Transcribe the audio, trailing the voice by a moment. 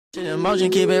Emotion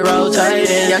keep it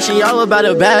rotating. Yeah, she all about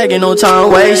a bag and no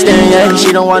time wasting. Yeah,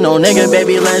 she don't want no nigga,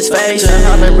 baby, let's face it.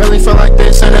 I been really feel like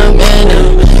this in a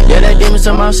minute. Yeah, that demons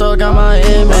in my soul got my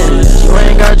image. You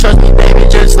ain't gotta trust me, baby,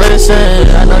 just listen.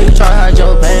 I know you try to hide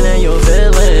your pain and your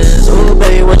feelings. Ooh,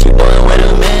 baby, what you doing? Wait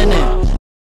a minute.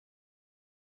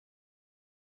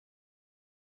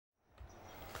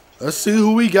 Let's see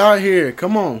who we got here.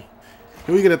 Come on.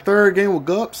 Can we get a third game with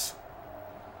Gups?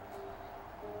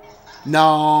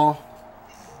 No.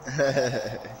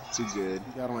 Too good.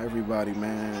 We got on everybody,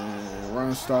 man.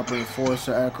 Run stopper,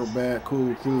 enforcer, acrobat.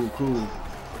 Cool, cool, cool.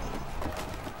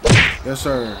 Yes,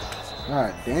 sir.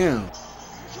 God damn.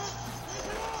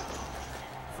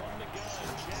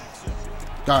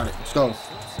 Got it. Let's go.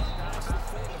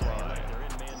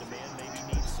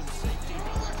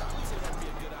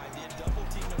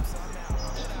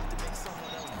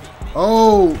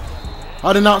 Oh,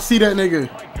 I did not see that nigga.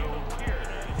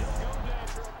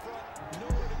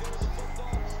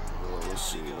 Let's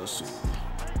see. Let's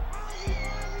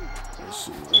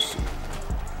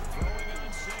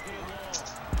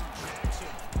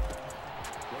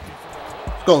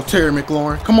go, Terry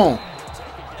McLaurin. Come on.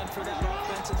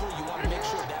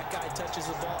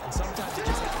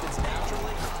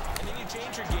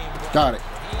 Got it.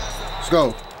 Let's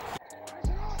go.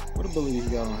 What ability he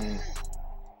got on here?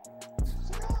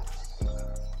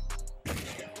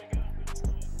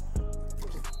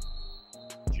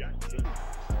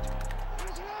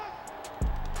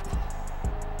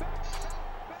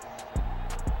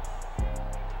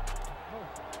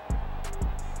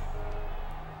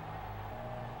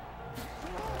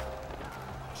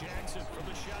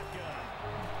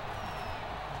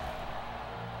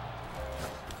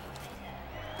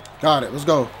 Got it. Let's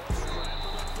go.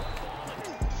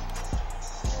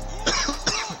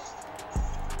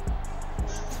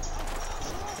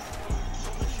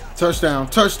 Touchdown,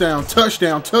 touchdown,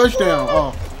 touchdown, touchdown.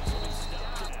 Oh.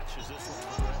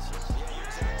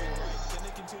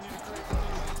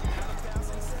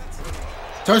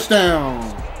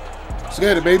 Touchdown. Let's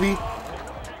get it, baby.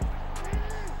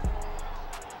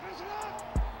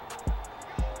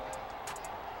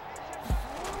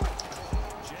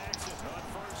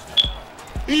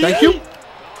 Thank you.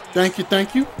 Thank you,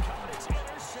 thank you.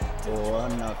 Boy, I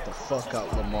knocked the fuck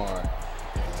out Lamar.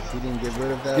 If he didn't get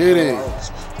rid of that, Get bro, it. I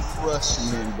was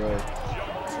crushing him, bro.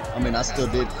 I mean, I still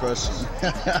did crush him.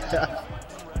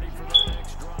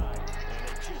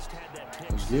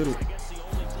 Let's get it.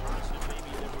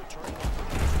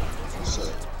 What's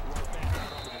up?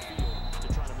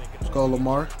 Let's go,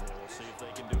 Lamar.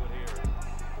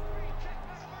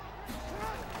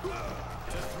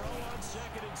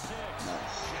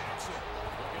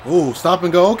 Ooh, stop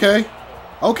and go. Okay.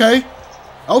 Okay.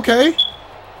 Okay.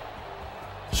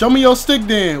 Show me your stick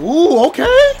then. Ooh, okay.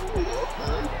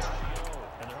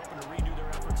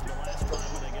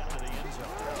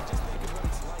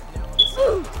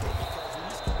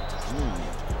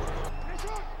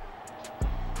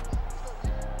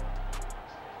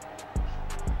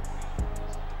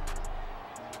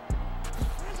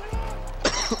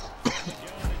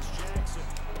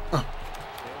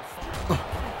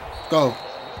 Go.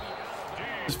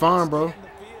 It's fine, bro.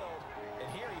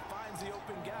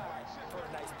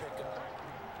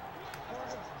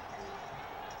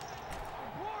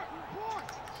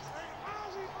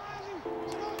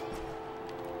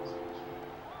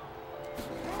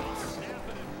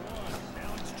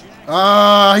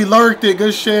 Ah, he lurked it.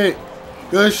 Good shit.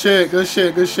 Good shit. Good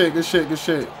shit. Good shit. Good shit. Good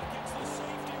shit.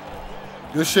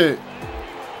 Good shit.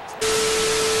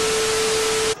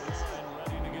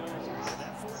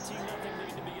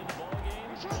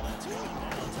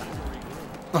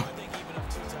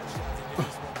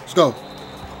 Let's go.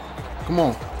 Come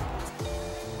on.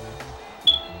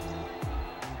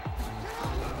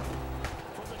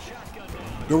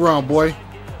 Good run, boy.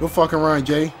 Good fucking run,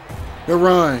 Jay. Good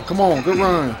run. Come on. Good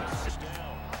run.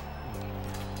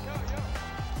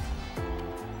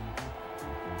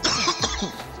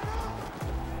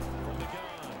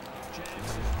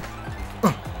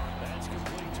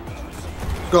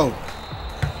 Let's go.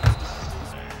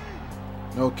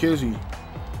 No kizzy.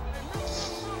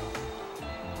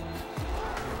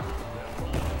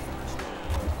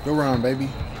 Good run, baby.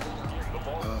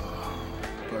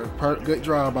 Good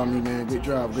drive by me, man. Good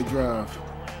drive. Good drive.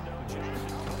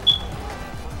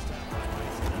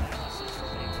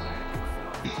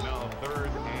 Now 3rd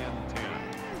and 10.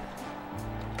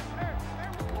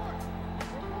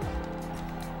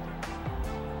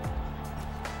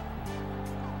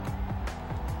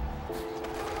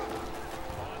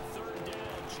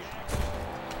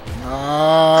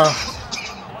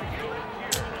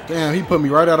 Damn, he put me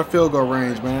right out of field goal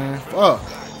range, man. Fuck.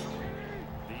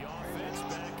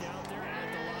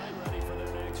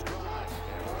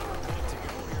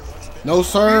 No,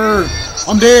 sir.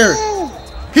 I'm there.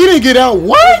 He didn't get out.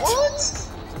 What?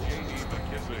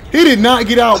 He did not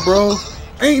get out, bro.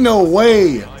 Ain't no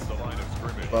way.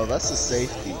 Bro, that's a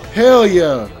safety. Hell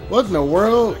yeah. What in the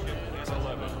world?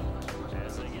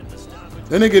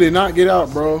 That nigga did not get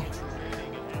out, bro.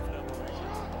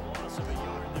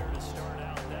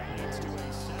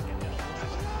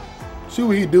 See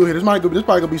what he do here. This probably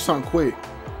gonna be something quick.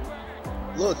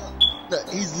 Look,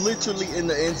 he's literally in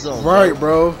the end zone. Right,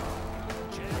 bro.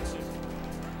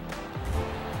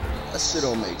 That shit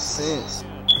don't make sense.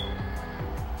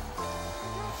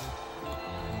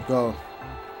 Go.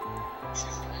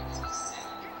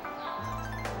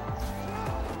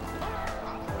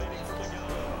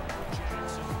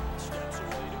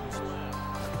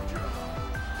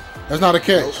 That's not a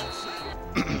catch.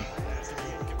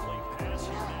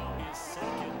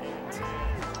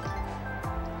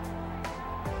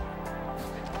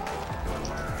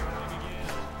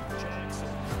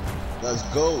 Let's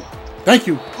go. Thank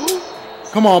you.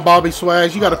 Come on, Bobby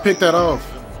Swags. You got to pick that off.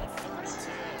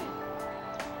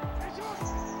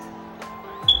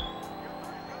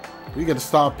 We got to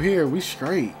stop here. We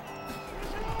straight.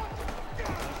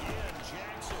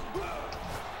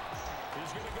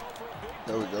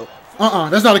 There we go.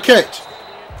 That's not a catch.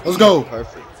 Let's go.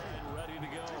 Perfect.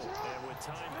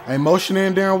 Hey, motion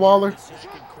in, Darren Waller.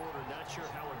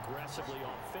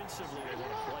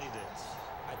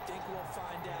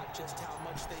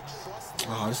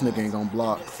 Oh, this nigga ain't gonna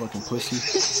block. Fucking pussy.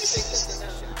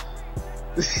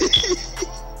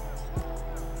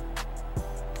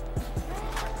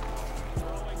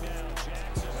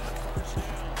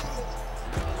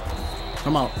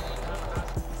 Come out.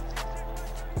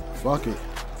 Fuck it.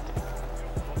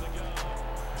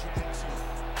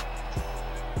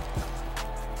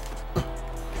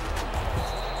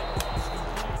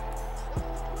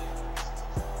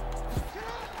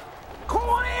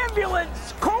 Call an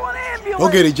ambulance! Call an ambulance! Go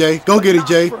get it, Jay. Go get it,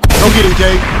 Jay. Go get it,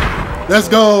 Jay. Let's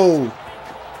go.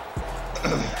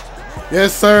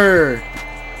 Yes, sir.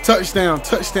 Touchdown,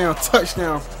 touchdown,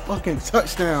 touchdown. Fucking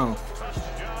touchdown.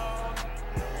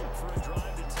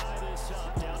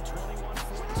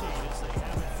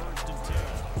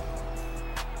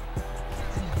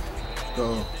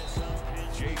 Go.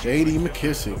 J.D.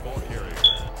 McKissick.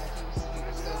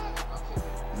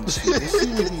 Let's see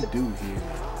what he do here.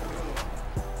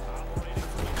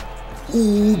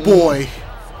 Ooh, boy.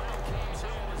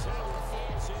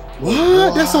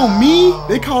 What? That's on me?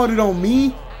 They called it on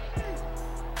me?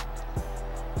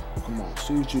 Come on,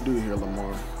 see what you do here,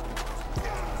 Lamar.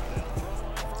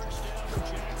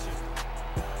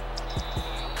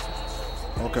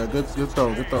 Okay, good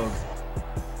throw, good throw.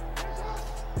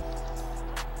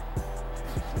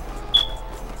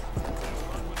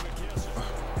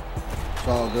 It's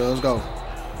all good, let's go.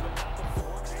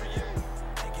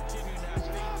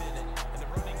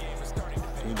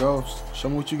 Here you go. Show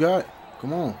me what you got.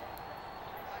 Come on.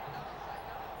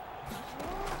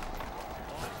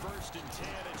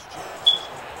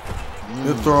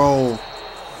 Good throw.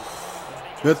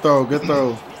 Good throw, good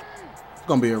throw. It's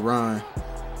gonna be a run.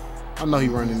 I know he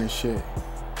running this shit.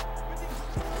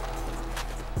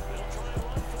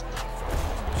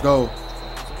 Let's go.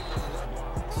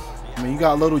 I mean, you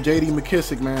got little J.D.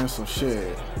 McKissick, man, so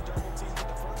shit.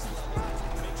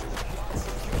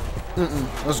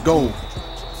 Let's go.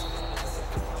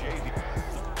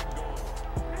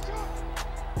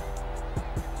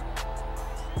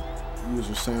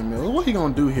 User Sam Mills. What he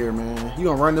gonna do here, man? He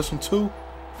gonna run this one too?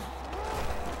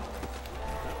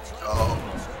 Oh,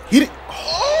 he did. Oh.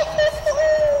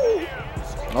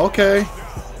 Okay.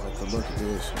 Look at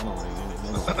this. Hold on.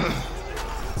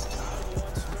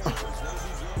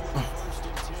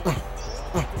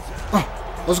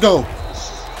 Let's go.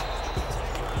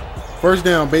 First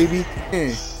down, baby.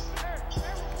 Man.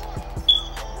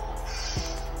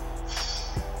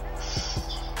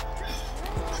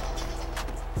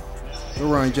 Good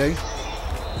run, Jay.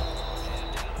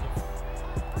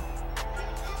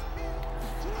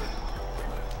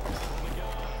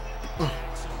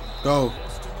 Go.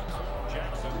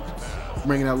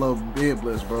 Bringing that little bid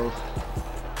blitz, bro.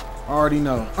 I already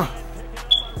know.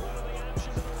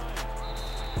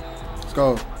 Let's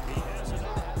go.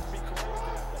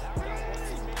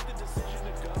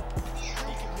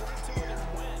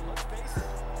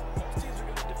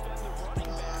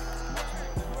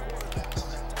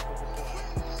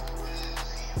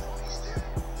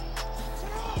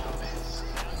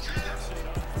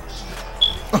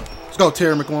 Let's go,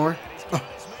 Terry McLaurin.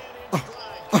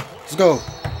 Let's go.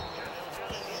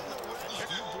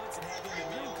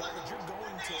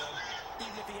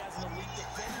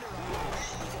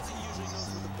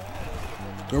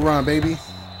 Good run, baby.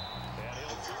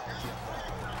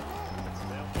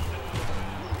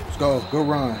 Let's go. Good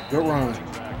run. Good run.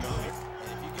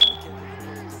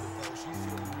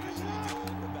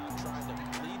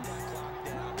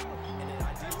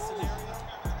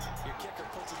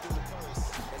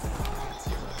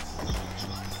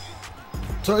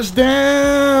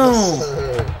 Touchdown!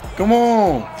 Come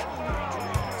on.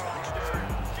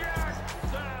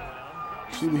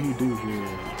 See what he do here.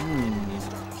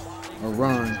 A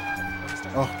run.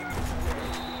 Oh.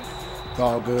 It's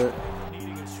all good.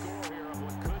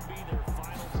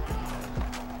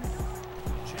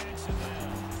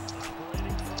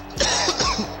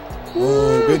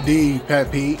 Oh, good D,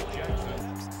 Pat Pete.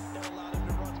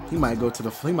 He might go to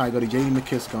JD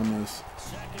McKissick on this.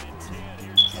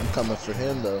 I'm coming for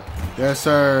him though. Yes,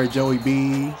 sir, Joey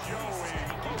B.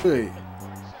 Good.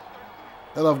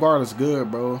 That left guard is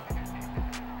good, bro.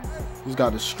 He's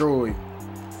got destroyed.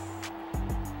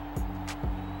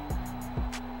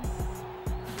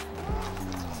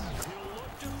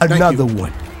 Another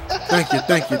one. Thank you,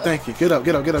 thank you, thank you. Get up,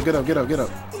 get up, get up, get up, get up, get up.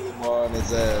 Lamar on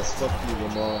his ass. Fuck you,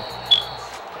 Lamar.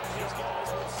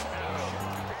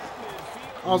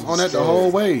 I was on that the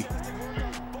whole way.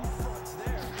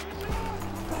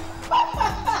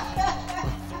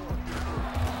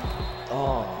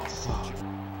 Oh, fuck.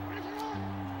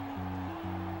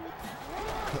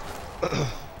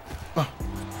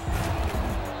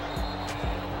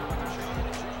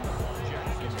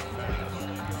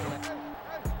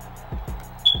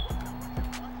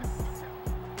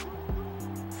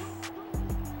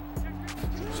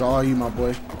 It's all you, my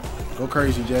boy. Go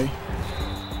crazy, Jay.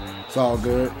 It's all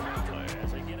good. A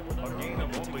gain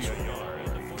of only a yard.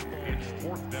 It's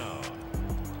 4th down.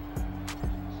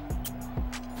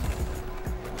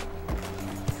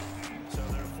 So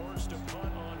they're forced to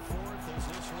punt on 4th as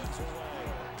this one's away.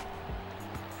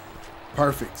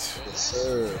 Perfect. Yes,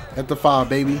 sir. At the 5,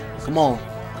 baby. Come on.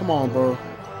 Come on, bro.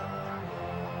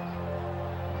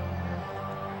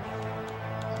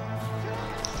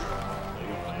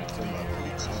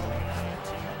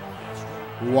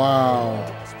 Wow.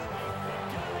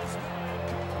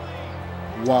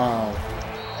 Wow.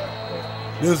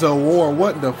 There's a war.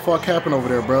 What the fuck happened over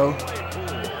there, bro?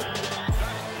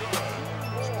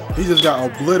 He just got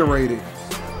obliterated.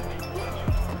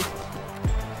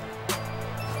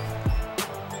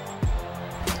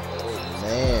 Oh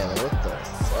man, what the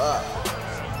fuck?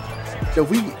 If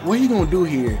what are you gonna do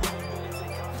here?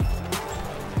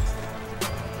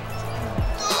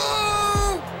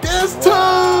 That's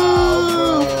tough.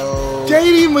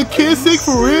 JD McKissick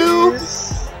for real?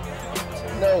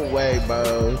 No way,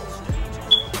 bro.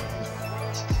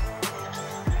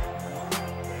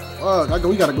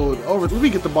 We gotta go over. Let me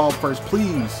get the ball first,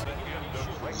 please.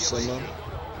 Some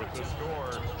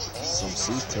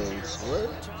C-toes. What?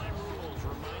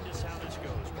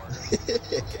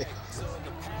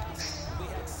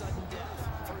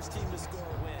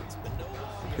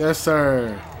 Yes,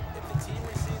 sir.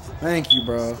 Thank you,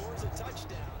 bro.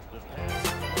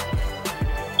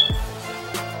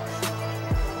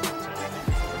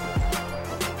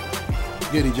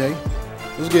 Get it, Jay.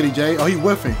 Let's get it, Jay. Oh, he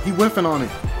whiffing. He whiffing on it.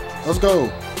 Let's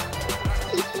go.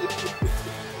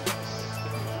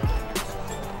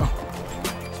 Oh.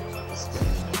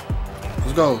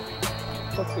 Let's go.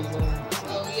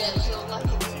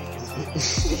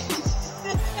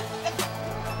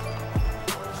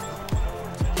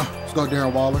 Let's go,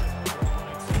 Darren Waller.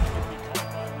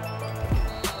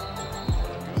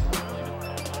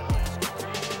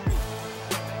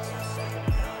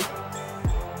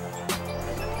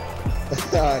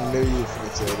 I knew you were going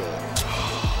to say that.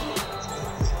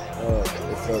 Oh,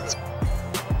 it felt.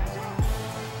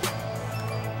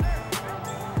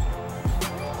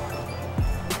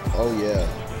 Oh yeah.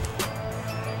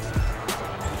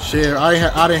 Shit,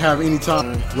 I didn't have any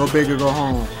time. Go big or go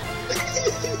home.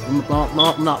 I'm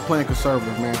not playing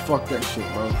conservative, man. Fuck that shit,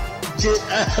 bro. Get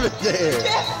out of there.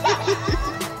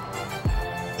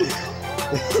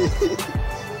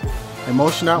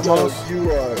 Emotion out, No, most.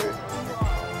 you are.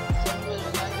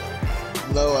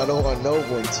 No, I don't want no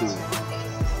one to.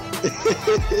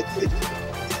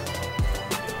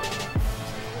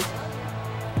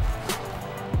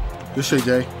 Good shit,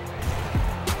 Jay.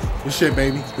 Good shit,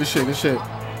 baby. Good shit, good shit.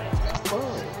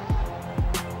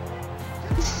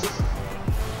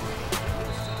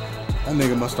 That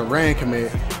nigga must have ran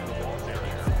commit.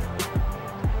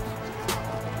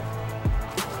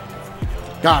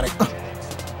 Got it.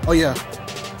 Oh yeah.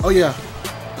 Oh yeah.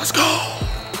 Let's go.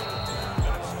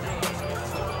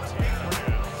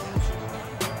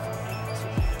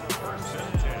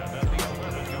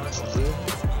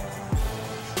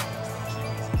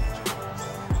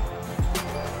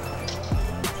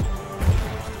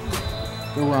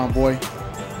 around, boy.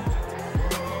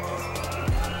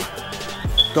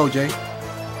 Go, Jay.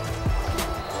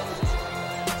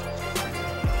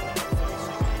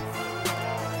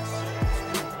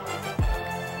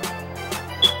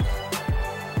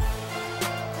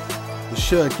 It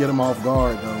should get him off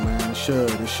guard, though, man. It should.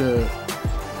 It should.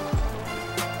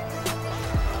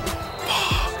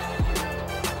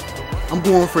 I'm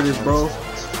going for this, bro.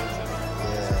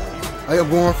 I'm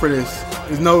going for this.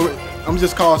 There's no. I'm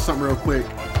just calling something real quick.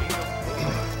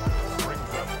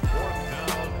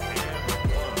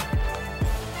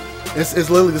 It's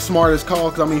literally the smartest call,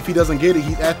 because I mean, if he doesn't get it,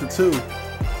 he's at the 2.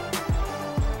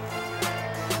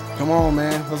 Come on,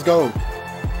 man. Let's go.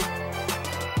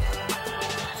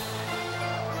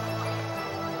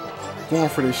 Going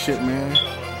for this shit, man.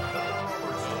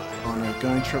 On a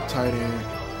gun trip tight end.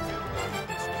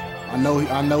 I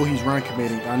know he's run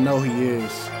committing. I know he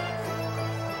is.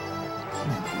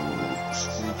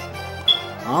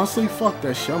 Honestly, fuck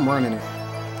that shit. I'm running it.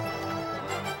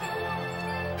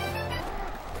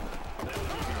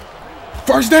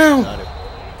 First down. Got it.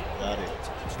 Got it.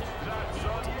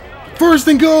 First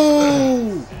and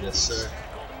goal. Yes, sir.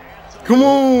 Come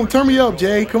on, turn me up,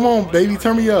 Jay. Come on, baby,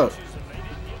 turn me up.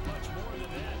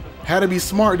 Had to be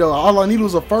smart though. All I needed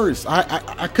was a first.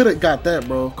 I could have got that,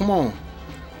 bro. Come on.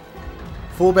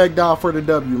 Fullback dial for the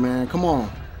W, man. Come on.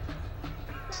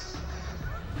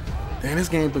 Damn, this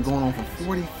game's been going on for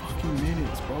 40 fucking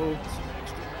minutes, bro.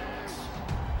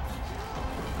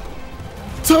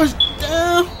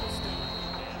 Touchdown!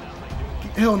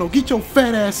 Hell no, get your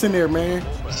fat ass in there, man.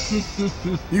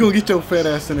 You gonna get your fat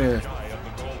ass in there.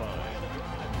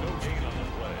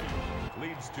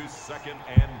 Leads to 2nd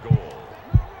and goal.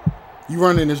 You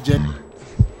running this, Jay.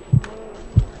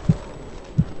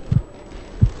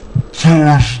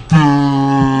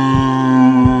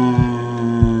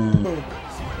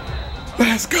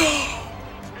 Let's go.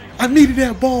 I needed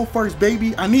that ball first,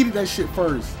 baby. I needed that shit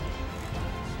first.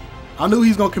 I knew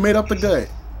he's gonna commit up the gut.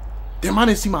 Damn, I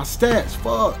didn't see my stats.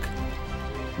 Fuck.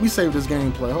 Let me save this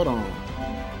gameplay. Hold on.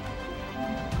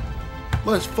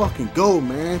 Let's fucking go,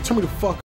 man. Turn me the fuck